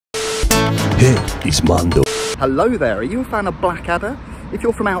Hey, it's Mondo. Hello there, are you a fan of Blackadder? If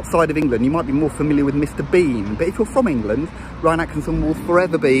you're from outside of England, you might be more familiar with Mr. Bean, but if you're from England, Ryan Atkinson will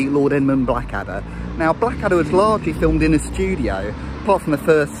forever be Lord Edmund Blackadder. Now, Blackadder was largely filmed in a studio, apart from the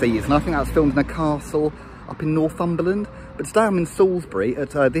first season. I think that was filmed in a castle up in Northumberland, but today I'm in Salisbury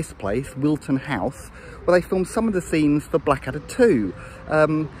at this place, Wilton House, where they filmed some of the scenes for Blackadder 2.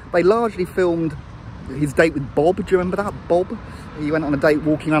 They largely filmed his date with Bob. Do you remember that? Bob? He went on a date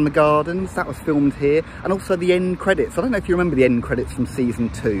walking around the gardens. That was filmed here. And also the end credits. I don't know if you remember the end credits from season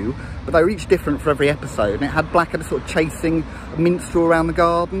 2, but they were each different for every episode. And it had Blackadder sort of chasing a minstrel around the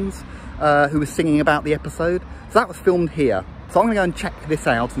gardens who was singing about the episode. So that was filmed here. So I'm going to go and check this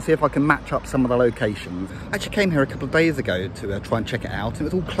out and see if I can match up some of the locations. I actually came here a couple of days ago to try and check it out. It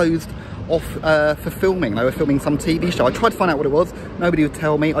was all closed off for filming. They were filming some TV show. I tried to find out what it was. Nobody would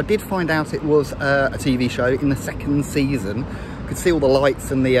tell me. I did find out it was a TV show in the second season. Could see all the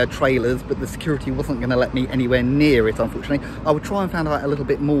lights and the trailers, but the security wasn't going to let me anywhere near it, unfortunately. I will try and find out a little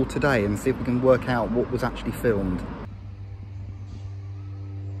bit more today and see if we can work out what was actually filmed.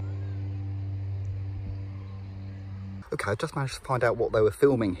 Okay, I just managed to find out what they were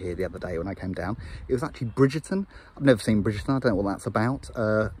filming here the other day when I came down. It was actually Bridgerton. I've never seen Bridgerton. I don't know what that's about.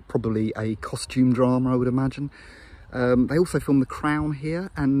 Probably a costume drama, I would imagine. They also filmed The Crown here,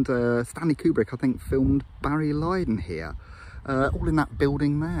 and Stanley Kubrick, I think, filmed Barry Lyndon here. All in that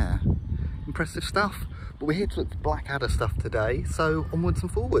building there. Impressive stuff. But we're here to look at Blackadder stuff today, so onwards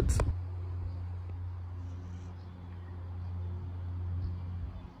and forwards.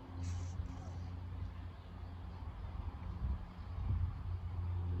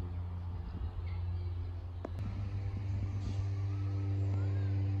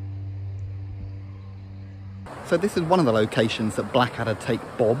 So this is one of the locations that Blackadder take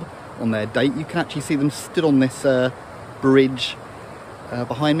Bob on their date. You can actually see them stood on this bridge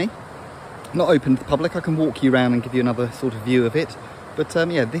behind me. Not open to the public. I can walk you around and give you another sort of view of it. But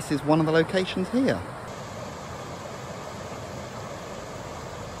yeah, this is one of the locations here.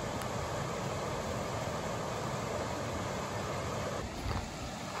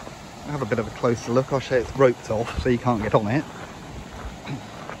 I'll have a bit of a closer look. I'll show you it's roped off so you can't get on it.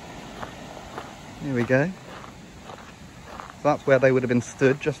 Here we go. So that's where they would have been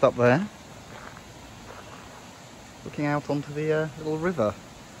stood, just up there, looking out onto the little river.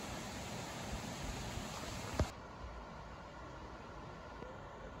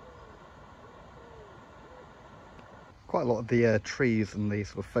 Quite a lot of the trees and the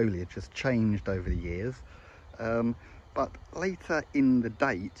sort of foliage has changed over the years, but later in the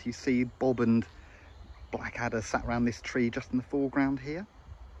date you see Bob and Blackadder sat around this tree just in the foreground here.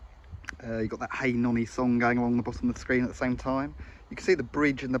 You've got that Hey Nonny song going along the bottom of the screen at the same time. You can see the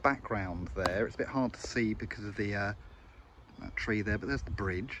bridge in the background there. It's a bit hard to see because of the that tree there, but there's the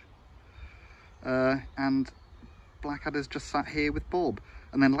bridge. And Blackadder's just sat here with Bob.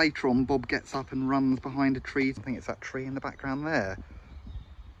 And then later on, Bob gets up and runs behind a tree. I think it's that tree in the background there.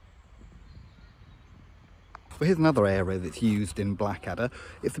 Well, here's another area that's used in Blackadder.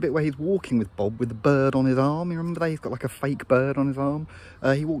 It's the bit where he's walking with Bob with the bird on his arm. You remember that? He's got like a fake bird on his arm.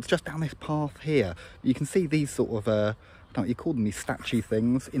 He walks just down this path here. You can see these sort of, I don't know what you call them, these statue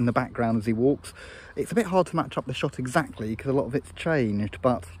things in the background as he walks. It's a bit hard to match up the shot exactly because a lot of it's changed,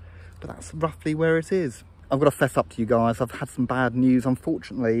 but that's roughly where it is. I've got to fess up to you guys. I've had some bad news.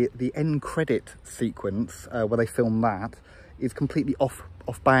 Unfortunately, the end credit sequence where they filmed that is completely off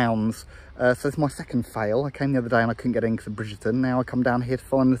bounds. So it's my second fail. I came the other day and I couldn't get in because of Bridgerton. Now I come down here to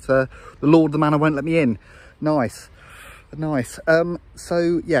find that the Lord of the Manor won't let me in. Nice.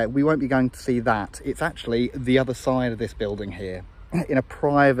 So yeah, we won't be going to see that. It's actually the other side of this building here, in a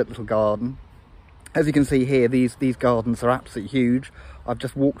private little garden. As you can see here, these gardens are absolutely huge. I've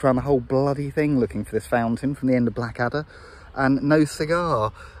just walked around the whole bloody thing looking for this fountain from the end of Blackadder, and no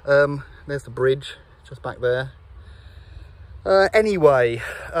cigar. There's the bridge just back there. Anyway,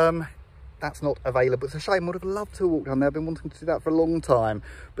 that's not available. It's a shame. I would have loved to walk down there. I've been wanting to do that for a long time.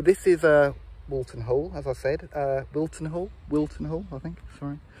 But this is Wilton Hall, as I said. Wilton Hall, I think.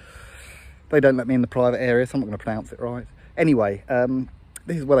 Sorry. They don't let me in the private area, so I'm not going to pronounce it right. Anyway,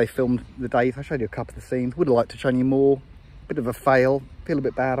 this is where they filmed the days. I showed you a couple of the scenes. Would have liked to show you more. Bit of a fail. Feel a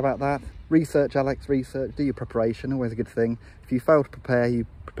bit bad about that. Research, Alex, research. Do your preparation. Always a good thing. If you fail to prepare, you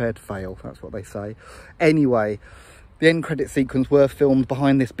prepare to fail. That's what they say. Anyway, the end credit sequence were filmed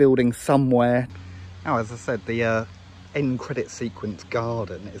behind this building somewhere. Now, as I said, the end credit sequence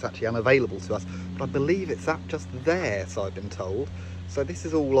garden is actually unavailable to us, but I believe it's up just there, so I've been told. So this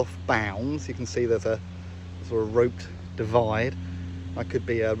is all off bounds. You can see there's a sort of roped divide. I could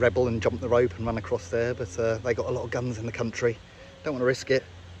be a rebel and jump the rope and run across there, but they got a lot of guns in the country. Don't want to risk it.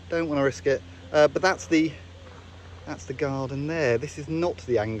 Don't want to risk it. But that's the garden there. This is not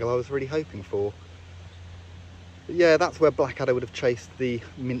the angle I was really hoping for. But yeah, that's where Blackadder would have chased the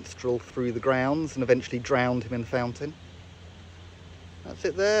minstrel through the grounds and eventually drowned him in the fountain. That's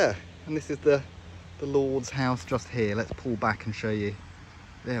it there. And this is the Lord's house just here. Let's pull back and show you.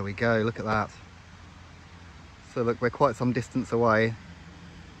 There we go, look at that. So look, we're quite some distance away.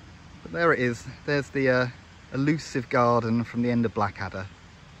 But there it is. There's the elusive garden from the end of Blackadder.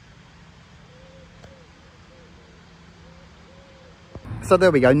 So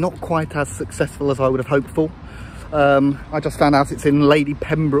there we go, not quite as successful as I would have hoped for. I just found out it's in Lady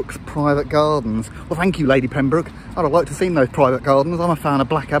Pembroke's private gardens. Well, thank you, Lady Pembroke. I'd have liked to have seen those private gardens. I'm a fan of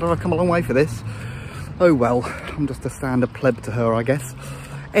Blackadder. I've come a long way for this. Oh well, I'm just a standard pleb to her, I guess.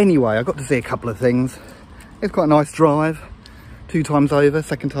 Anyway, I got to see a couple of things. It's quite a nice drive. 2 times over,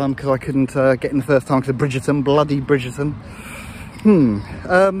 second time because I couldn't get in the first time because of Bridgerton, bloody Bridgerton.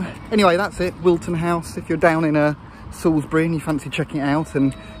 Anyway, that's it, Wilton House. If you're down in Salisbury and you fancy checking it out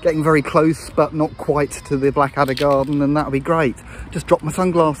and getting very close but not quite to the Blackadder garden, then that would be great. Just dropped my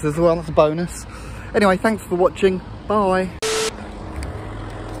sunglasses as well, that's a bonus. Anyway, thanks for watching, bye.